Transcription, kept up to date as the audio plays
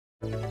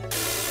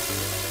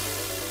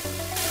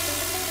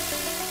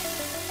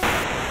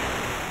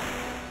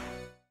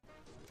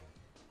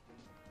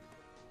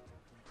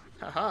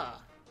Haha!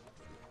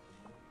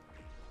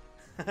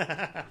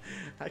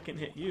 I can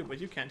hit you, but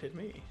you can't hit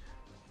me.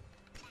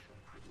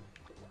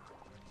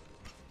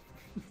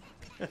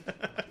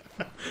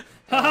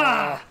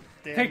 Haha!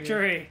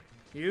 Victory!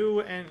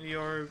 You and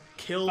your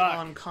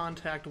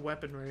kill-on-contact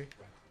weaponry.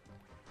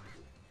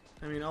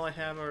 I mean, all I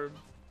have are...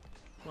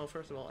 Well,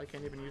 first of all, I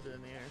can't even use it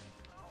in the air.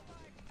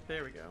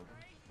 There we go.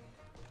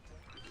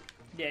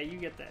 Yeah, you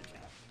get that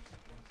gem.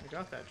 I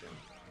got that gem.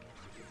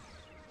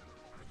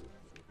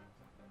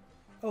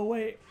 Oh,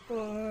 wait.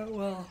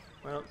 Well...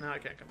 Well, now I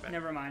can't come back.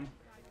 Never mind.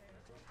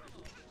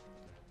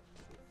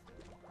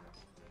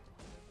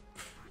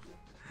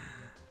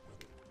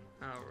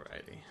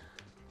 Alrighty.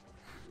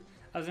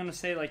 I was gonna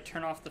say, like,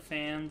 turn off the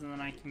fans and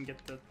then I can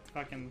get the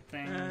fucking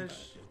thing.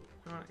 Shit.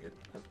 Come on, get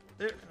up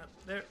there and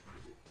up there.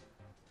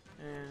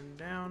 And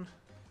down.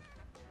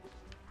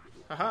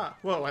 Haha!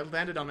 Whoa, I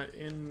landed on it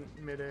in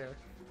midair.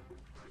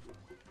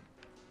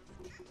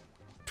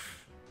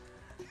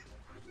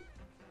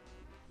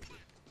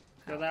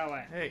 Go that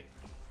way. Hey,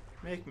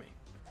 make me.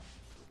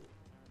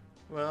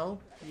 Well,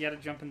 You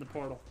gotta jump in the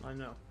portal. I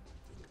know.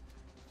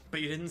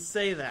 But you didn't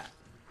say that.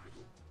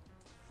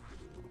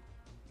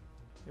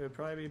 It would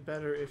probably be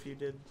better if you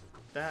did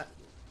that.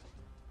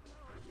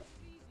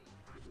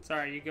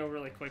 Sorry, you go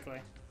really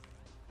quickly.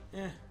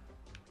 Eh.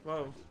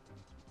 Whoa.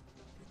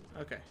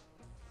 Okay.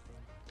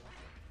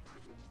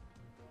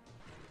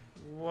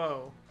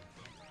 Whoa.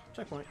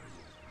 Checkpoint.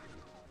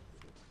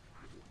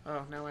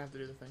 Oh, now I have to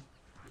do the thing.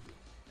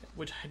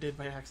 Which I did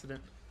by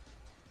accident.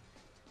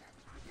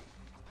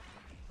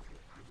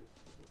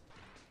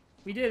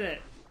 We did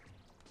it!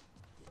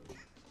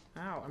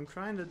 Ow, I'm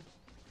trying to...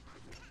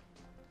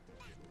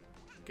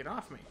 Get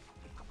off me.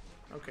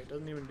 Okay,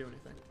 doesn't even do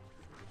anything.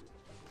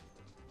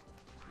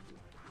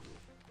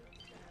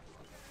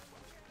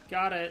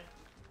 Got it.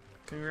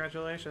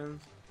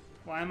 Congratulations.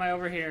 Why am I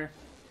over here?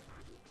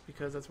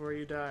 Because that's where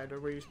you died, or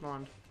where you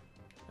spawned.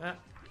 Ah.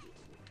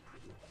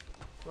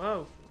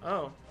 Whoa.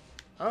 Oh.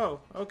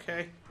 Oh,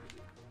 okay.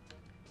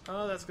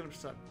 Oh, that's gonna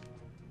suck.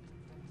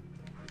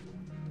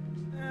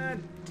 Ah,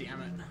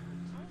 damn it.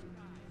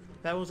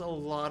 That was a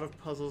lot of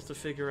puzzles to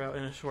figure out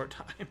in a short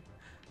time.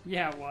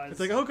 Yeah, it was. It's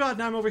like, oh god,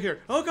 now I'm over here.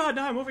 Oh god,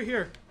 now I'm over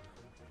here.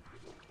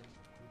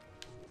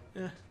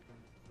 Yeah.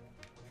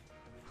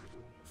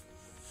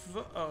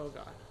 Oh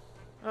god.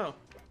 Oh.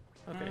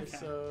 Okay,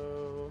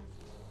 so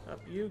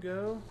up you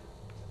go.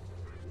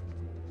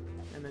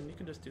 And then you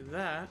can just do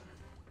that.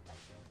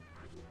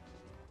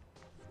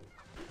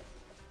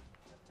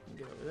 And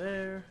get over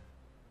there.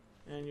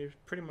 And you're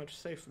pretty much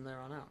safe from there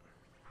on out.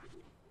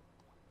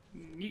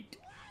 Neat.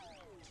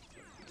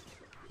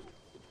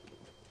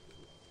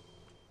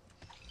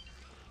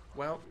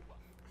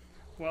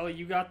 Well,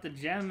 you got the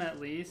gem at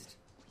least.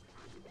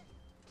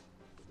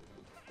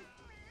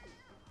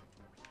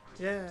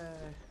 Yeah.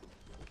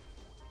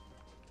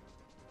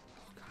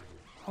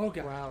 Oh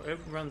god. Wow, it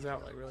runs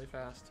out like really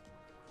fast.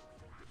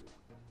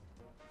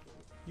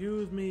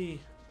 Use me.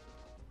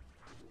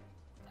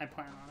 I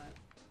plan on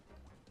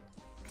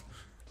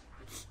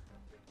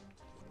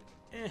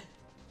it.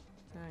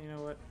 You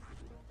know what?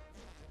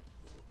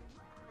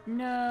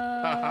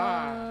 No.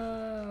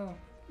 Haha.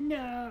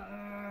 No.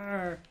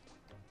 No.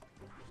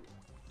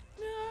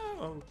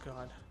 Oh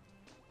god.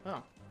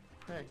 Oh.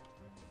 Hey.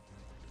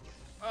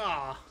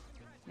 Ah.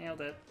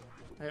 Nailed it.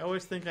 I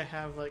always think I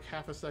have like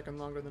half a second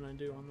longer than I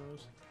do on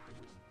those.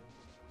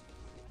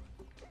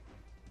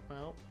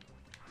 Well.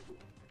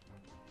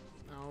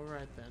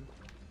 Alright then.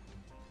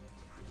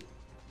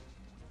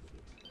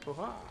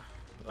 Oh-ha.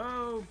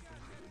 Oh.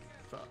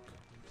 Fuck.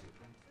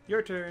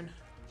 Your turn.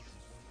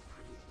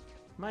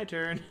 My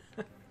turn.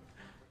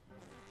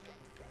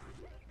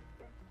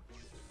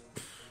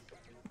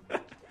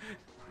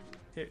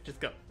 Here, just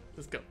go.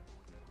 Just go.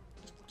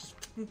 Just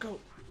go.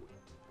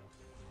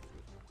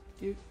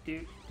 Do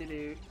do do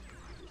do.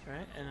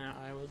 Alright, and now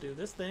I will do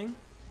this thing.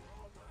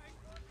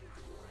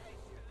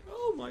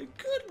 Oh my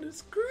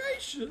goodness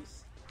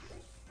gracious!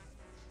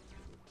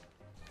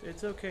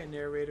 It's okay,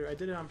 narrator. I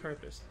did it on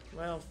purpose.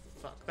 Well,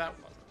 fuck, that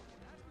wasn't.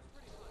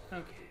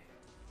 Okay.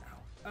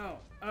 Oh,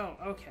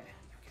 okay.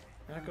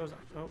 That goes on.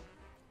 Oh.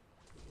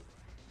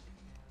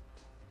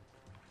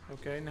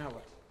 Okay, now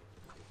what?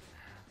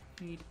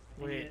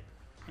 Wait.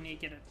 I need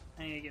to get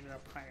it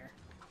up higher.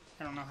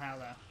 I don't know how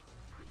though.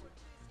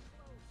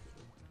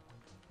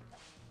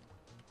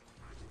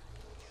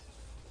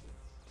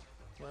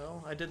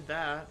 Well, I did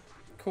that.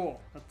 Cool.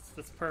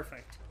 That's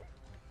perfect.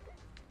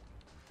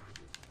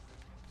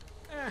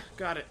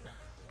 Got it.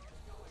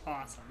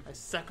 Awesome. I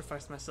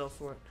sacrificed myself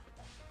for it.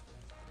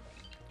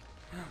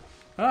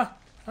 Ah!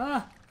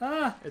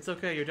 It's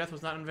okay, your death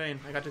was not in vain.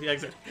 I got to the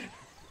exit.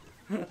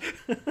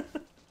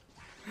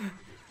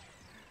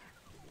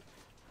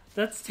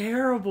 That's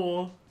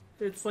terrible.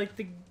 It's like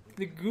the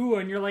goo,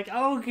 and you're like,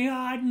 oh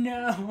god,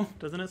 no.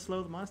 Doesn't it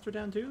slow the monster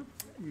down too?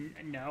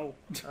 No.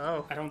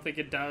 Oh. I don't think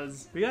it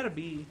does. We got a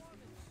B.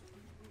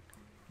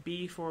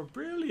 B for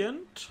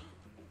brilliant.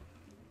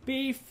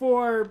 B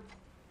for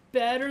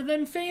better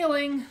than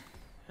failing.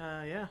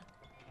 Yeah.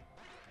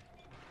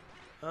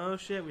 Oh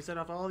shit, we set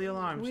off all the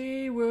alarms.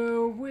 Wee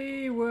woo,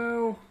 wee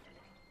woo.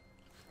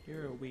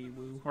 You're a wee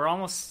woo. We're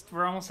almost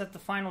at the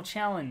final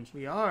challenge.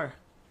 We are.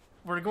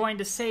 We're going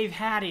to save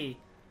Hattie.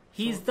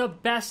 He's the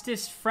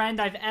bestest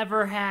friend I've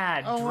ever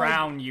had. Oh,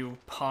 Drown, you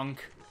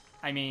punk.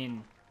 I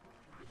mean,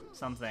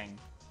 something.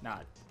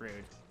 Not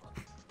rude.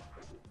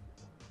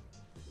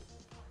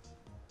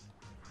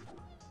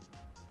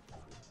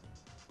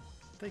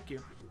 Thank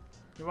you.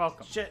 You're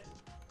welcome. Shit.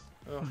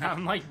 Oh.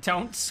 I'm like,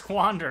 don't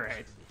squander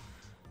it.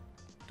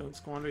 Don't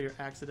squander your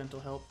accidental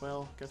help.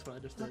 Well, guess what I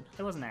just did?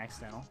 It wasn't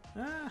accidental.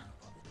 Ah.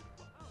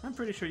 I'm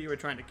pretty sure you were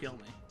trying to kill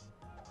me.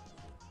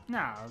 No,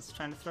 I was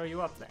trying to throw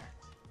you up there.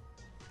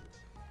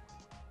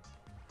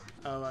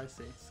 Oh, I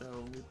see. So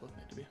we both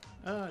need to be.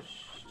 Oh,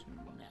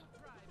 snap.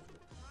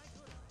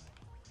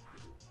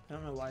 I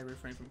don't know why I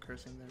refrained from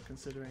cursing there,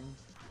 considering.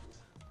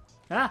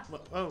 Ah!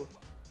 Oh.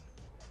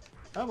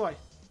 Oh boy.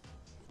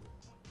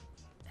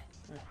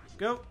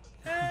 Go.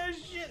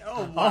 Shit.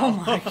 Oh, wow. Oh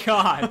my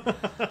god.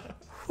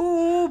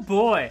 Oh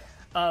boy.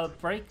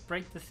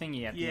 Break the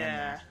thingy at the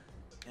end.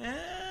 Yeah.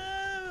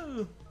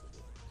 Oh.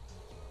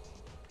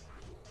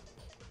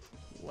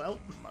 Well,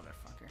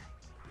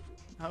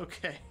 Motherfucker.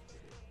 okay.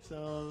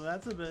 So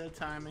that's a bit of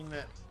timing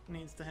that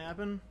needs to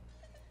happen.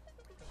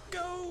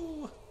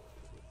 Go!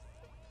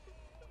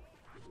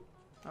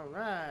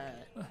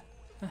 Alright.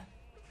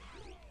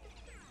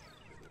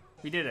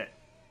 We did it.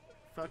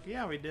 Fuck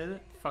yeah, we did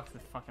it. Fuck the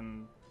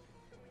fucking...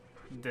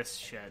 this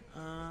shit.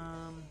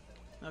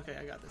 Okay,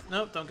 I got this.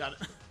 Nope, don't got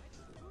it.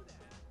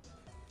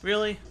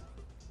 Really?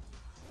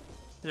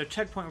 There's a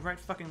checkpoint right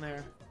fucking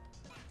there.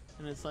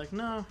 And it's like,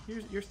 no,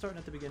 you're starting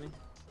at the beginning.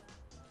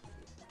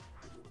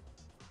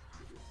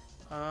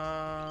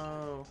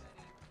 Oh.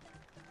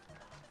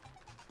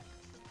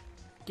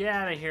 Get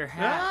out of here,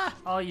 Hat. Ah!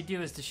 All you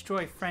do is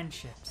destroy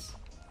friendships.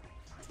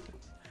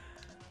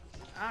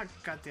 Ah,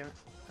 goddammit.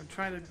 I'm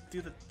trying to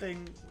do the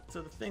thing,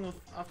 so the thing was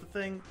off the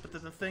thing, but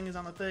then the thing is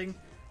on the thing,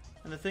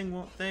 and the thing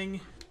won't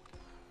thing.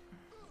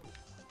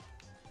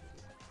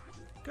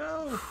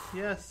 Go!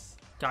 Yes.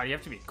 God, you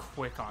have to be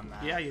quick on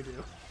that. Yeah, you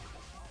do.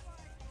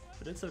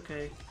 But it's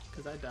okay,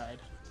 because I died.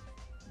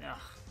 Ugh.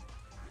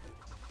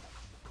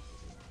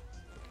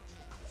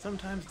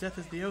 Sometimes death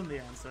is the only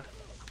answer.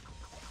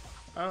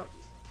 Oh,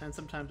 and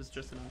sometimes it's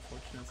just an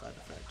unfortunate side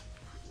effect.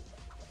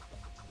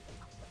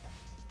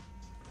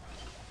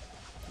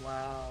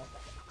 Wow.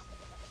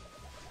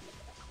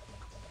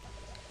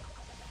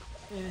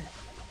 Yeah.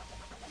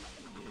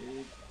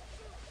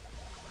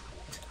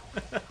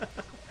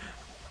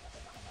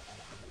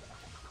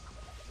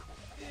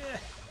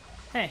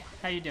 Hey,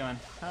 how you doing?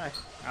 Hi.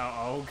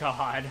 Oh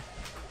god.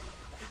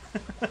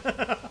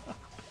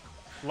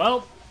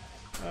 Well.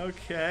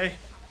 Okay.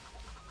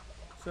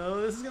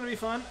 So this is gonna be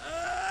fun.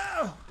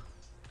 Oh!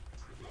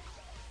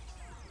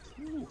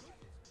 Ooh.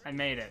 I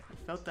made it. I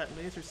felt that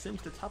laser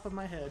singe the top of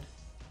my head.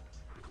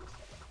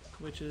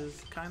 Which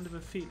is kind of a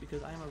feat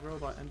because I am a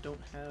robot and don't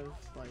have,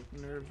 like,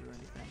 nerves or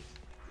anything.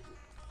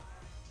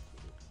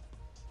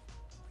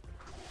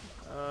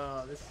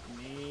 Oh, this is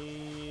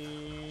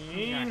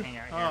mean. I'm gonna hang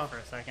out here for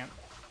a second.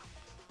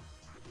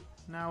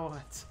 Now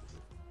what?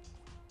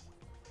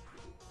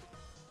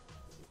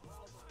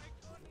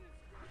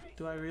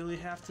 Do I really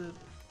have to...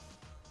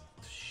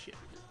 Shit.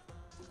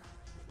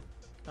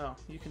 Oh,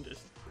 you can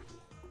just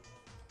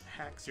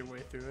hacks your way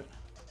through it.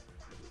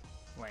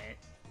 Wait.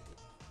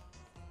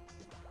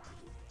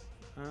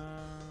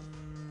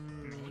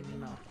 Maybe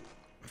no.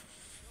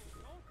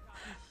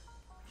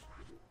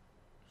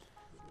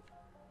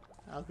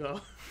 I'll go.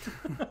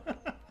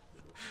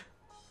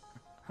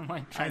 I'm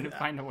like trying to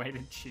find a way to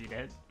cheat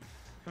it.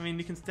 I mean,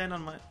 you can stand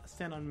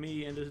on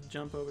me and just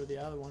jump over the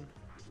other one,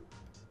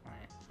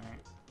 Right.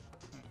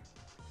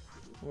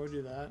 or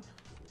do that.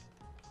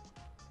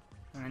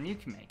 And then you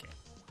can make it.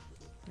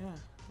 Yeah,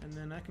 and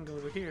then I can go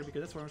over here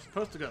because that's where I'm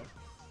supposed to go.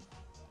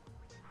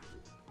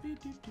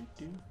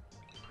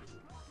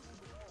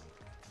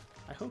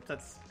 I hope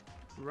that's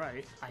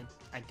right.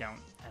 I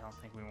don't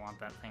think we want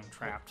that thing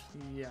trapped.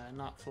 Yeah,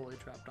 not fully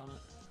trapped on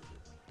it.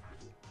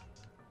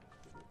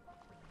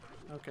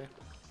 Okay.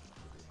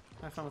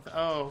 Have fun with it.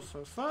 Oh,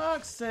 for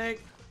fuck's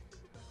sake!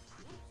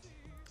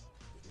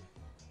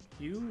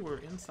 You were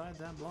inside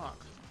that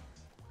block.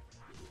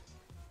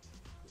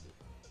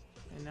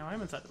 And now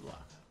I'm inside the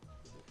block.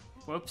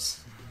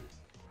 Whoops.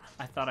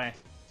 I thought I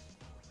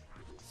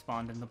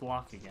spawned in the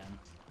block again.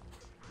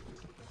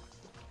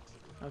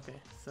 Okay,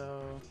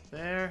 so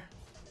there.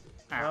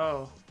 Ow.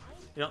 Oh.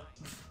 Yep.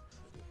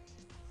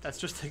 That's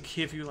just to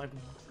give you, like,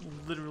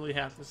 literally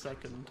half a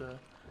second to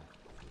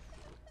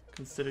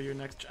consider your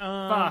next...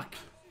 Fuck.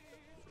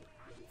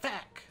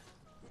 Fuck.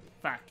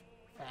 Fuck.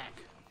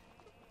 Fuck.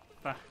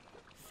 Fuck.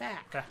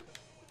 Fuck.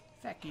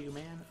 Fuck you,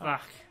 man. Oh.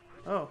 Fuck.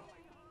 Oh.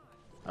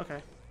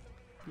 Okay.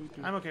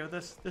 I'm okay with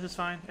this. This is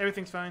fine.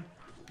 Everything's fine.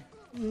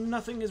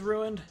 Nothing is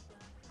ruined.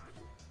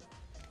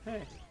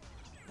 Hey.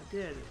 I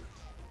did.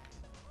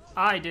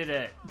 I did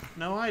it.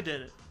 No, I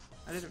did it.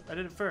 I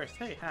did it first.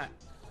 Hey, hat.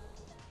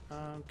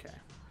 Okay.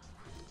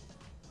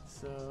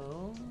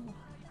 So.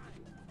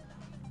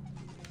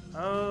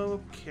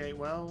 Okay,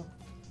 well.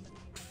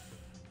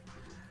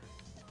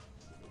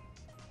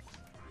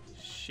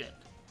 Shit.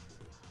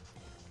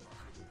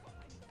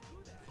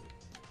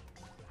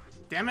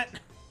 Damn it!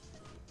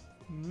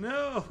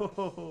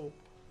 No!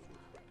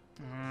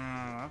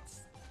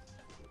 That's...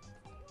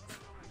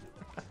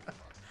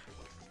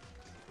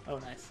 Oh,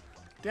 nice.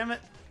 Damn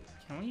it!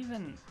 Can we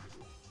even...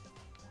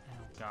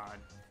 Oh, God.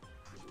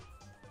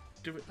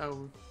 Do we...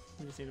 Oh,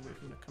 we just need to wait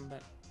for him to come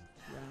back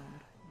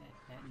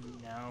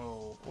around.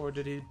 No. Or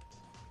did he...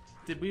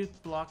 Did we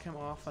block him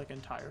off, like,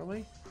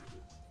 entirely?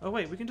 Oh,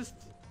 wait, we can just...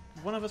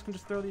 One of us can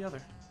just throw the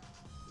other.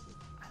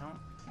 I don't...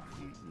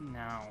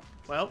 No.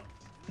 Well...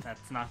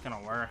 That's not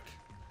gonna work.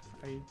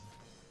 Are you...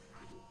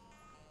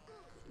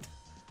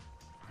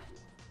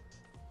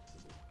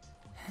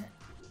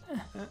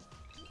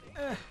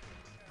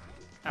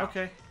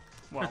 Okay.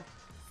 Well,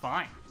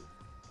 fine.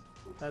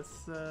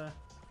 That's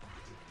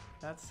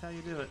how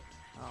you do it.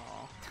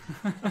 Aw.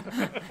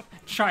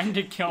 Trying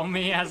to kill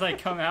me as I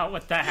come out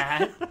with the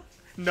hat.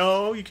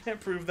 No, you can't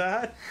prove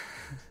that.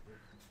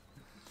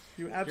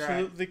 You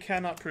absolutely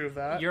cannot prove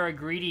that. You're a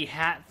greedy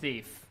hat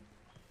thief.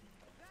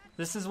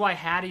 This is why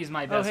Hattie's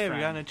my best friend. Oh, hey,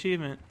 we got an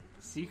achievement.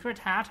 Secret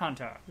hat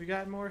hunter. We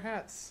got more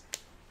hats.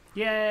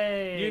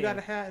 Yay! You got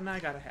a hat and I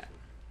got a hat.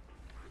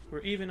 We're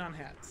even on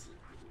hats.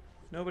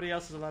 Nobody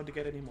else is allowed to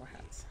get any more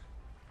hats.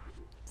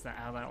 Is that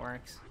how that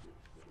works?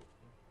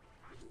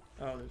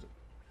 Oh, there's a...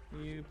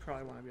 You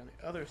probably want to be on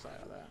the other side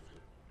of that.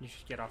 You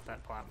should get off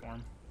that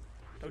platform.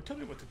 Don't tell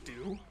me what to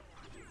do.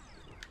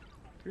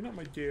 You're not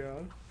my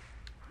dad.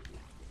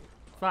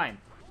 Fine.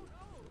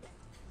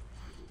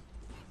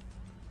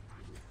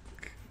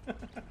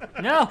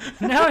 No!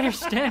 No, you're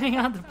standing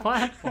on the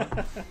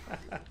platform.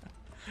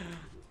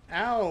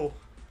 Ow!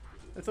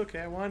 That's okay,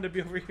 I wanted to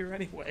be over here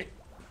anyway.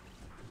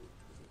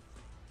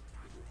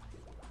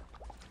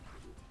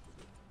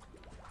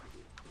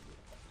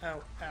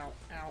 Ow, ow,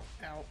 ow,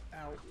 ow,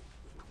 ow.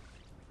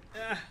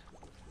 Ah.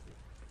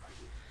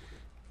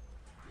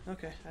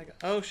 Okay, I got...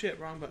 Oh shit,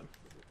 wrong button.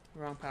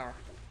 Wrong power.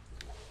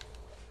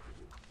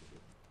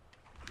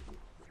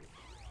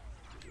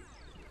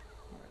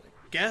 Alright,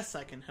 I guess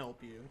I can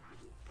help you.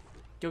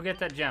 Go get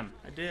that gem.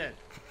 I did.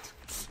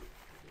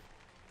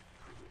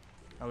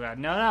 Oh god,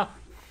 no, no!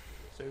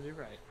 Serves you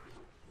right.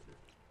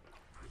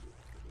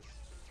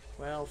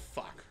 Well,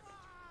 fuck.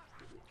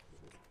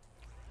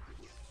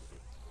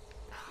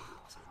 I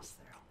was almost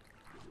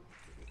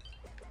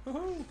there.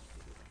 Woohoo!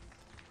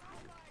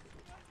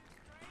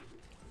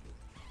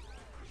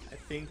 I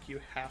think you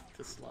have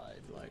to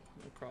slide, like,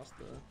 across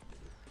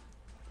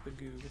the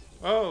goo.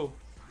 Oh!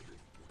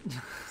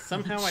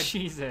 Somehow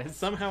Jesus.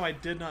 Somehow I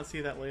did not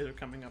see that laser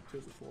coming up to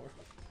the floor.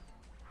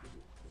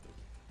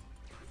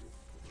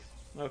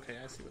 Okay,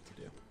 I see what to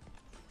do.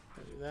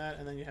 Gotta do that,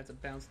 and then you have to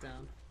bounce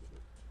down.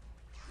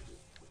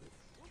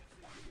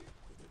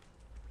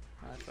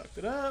 I fucked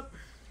it up.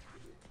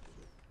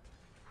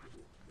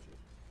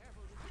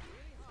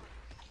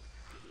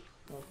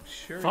 Well,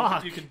 sure,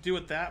 Fuck. you could do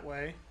it that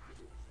way.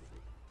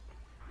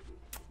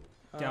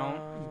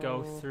 Don't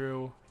go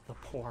through the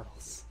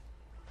portals.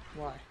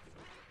 Why?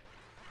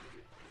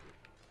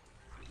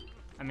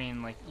 I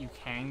mean, like, you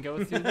can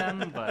go through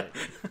them, but...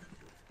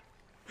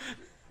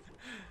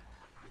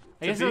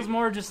 I guess it was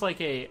more just like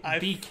a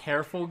be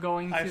careful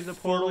going through the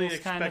portals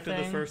kind of thing. I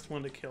fully expected the first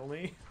one to kill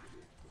me.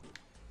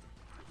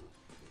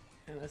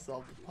 And I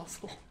solved the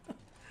puzzle.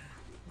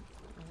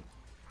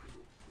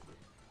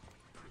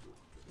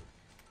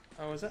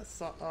 Oh, is that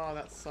saw? Oh,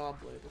 that saw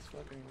blade is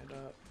fucking it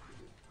up.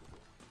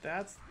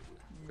 That's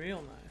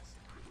real nice.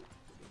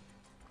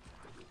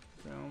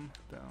 Boom,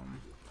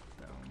 boom,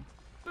 boom,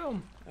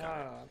 boom.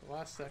 Ah, the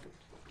last second.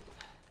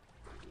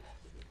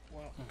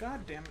 Well,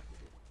 god damn it.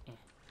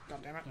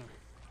 God damn it.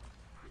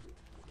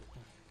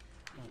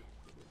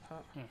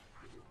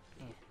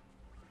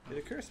 It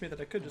occurs to me that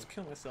I could just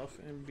kill myself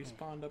and be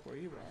spawned up where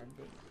you are,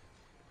 but...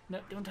 No,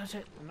 don't touch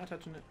it. I'm not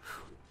touching it.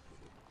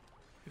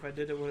 If I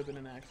did, it would have been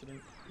an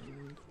accident,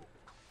 and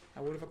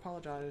I would have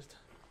apologized.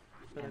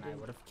 But And I I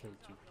didn't. would have killed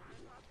you.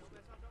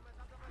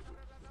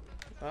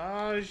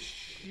 Oh,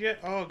 shit.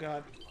 Oh,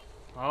 God.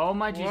 Oh,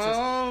 my Jesus.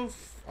 Whoa.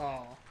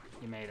 Oh.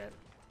 You made it.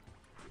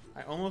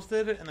 I almost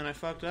did it, and then I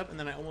fucked up, and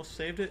then I almost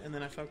saved it, and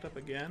then I fucked up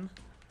again.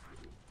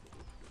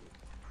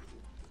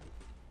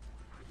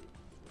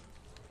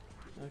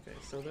 Okay,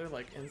 so they're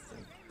like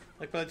instant.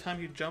 Like by the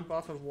time you jump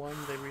off of one,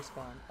 they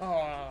respawn.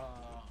 Oh.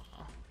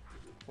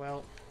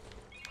 Well.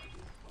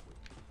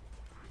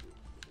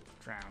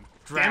 Drown.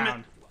 Damn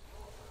Drown.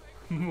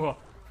 Mwah.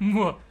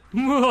 Mwah.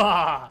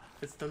 Mwah.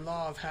 It's the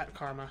law of hat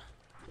karma.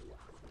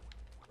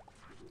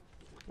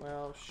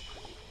 Well,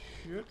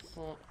 shit.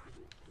 Fuck.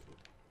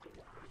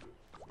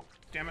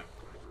 Damn it.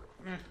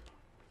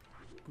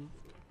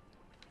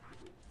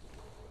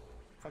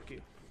 Fuck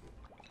you.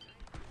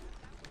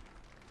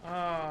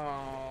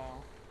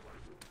 Oh.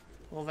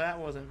 Well, that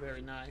wasn't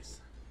very nice.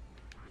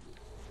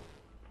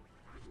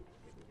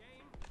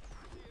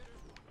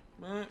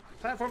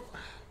 Platform.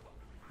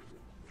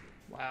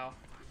 Wow.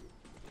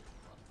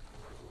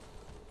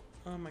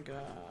 Oh my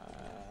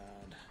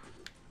god.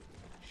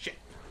 Shit.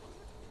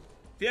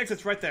 The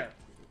exit's right there.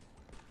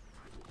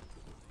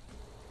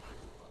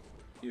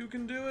 You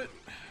can do it.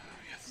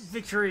 Yes.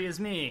 Victory is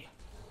me.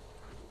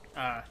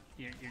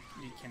 You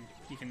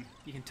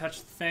can touch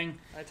the thing.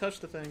 I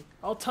touched the thing.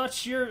 I'll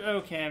touch your.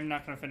 Okay, I'm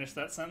not gonna finish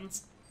that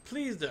sentence.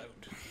 Please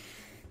don't.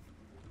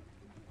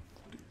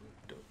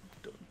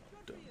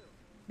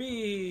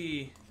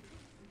 Be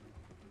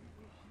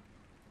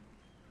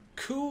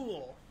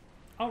cool.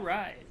 All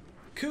right.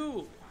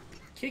 Cool.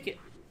 Kick it.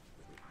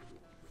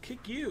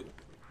 Kick you.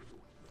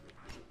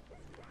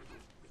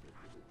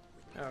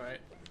 Alright.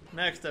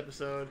 Next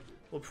episode,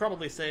 we'll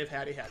probably save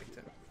Hattie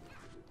Haddington.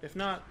 If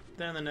not,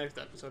 then the next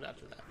episode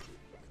after that.